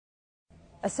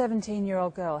A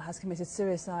 17-year-old girl has committed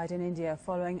suicide in India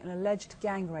following an alleged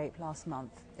gang rape last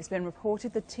month. It's been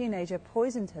reported the teenager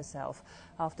poisoned herself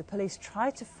after police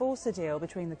tried to force a deal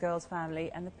between the girl's family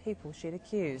and the people she'd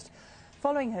accused.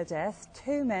 Following her death,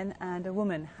 2 men and a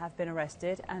woman have been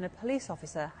arrested and a police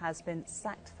officer has been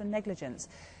sacked for negligence.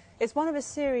 It's one of a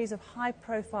series of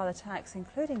high-profile attacks,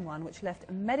 including one which left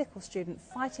a medical student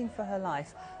fighting for her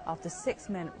life after 6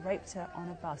 men raped her on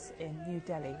a bus in New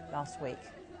Delhi last week.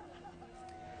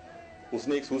 She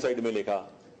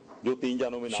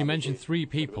mentioned 3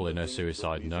 people in her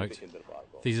suicide note.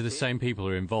 These are the same people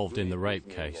who are involved in the rape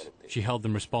case. She held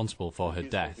them responsible for her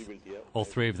death. All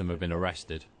 3 of them have been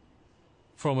arrested.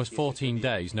 For almost 14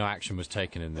 days, no action was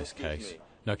taken in this case.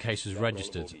 No case was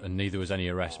registered and neither was any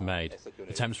arrest made.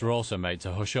 Attempts were also made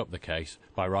to hush up the case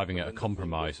by arriving at a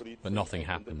compromise, but nothing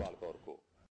happened.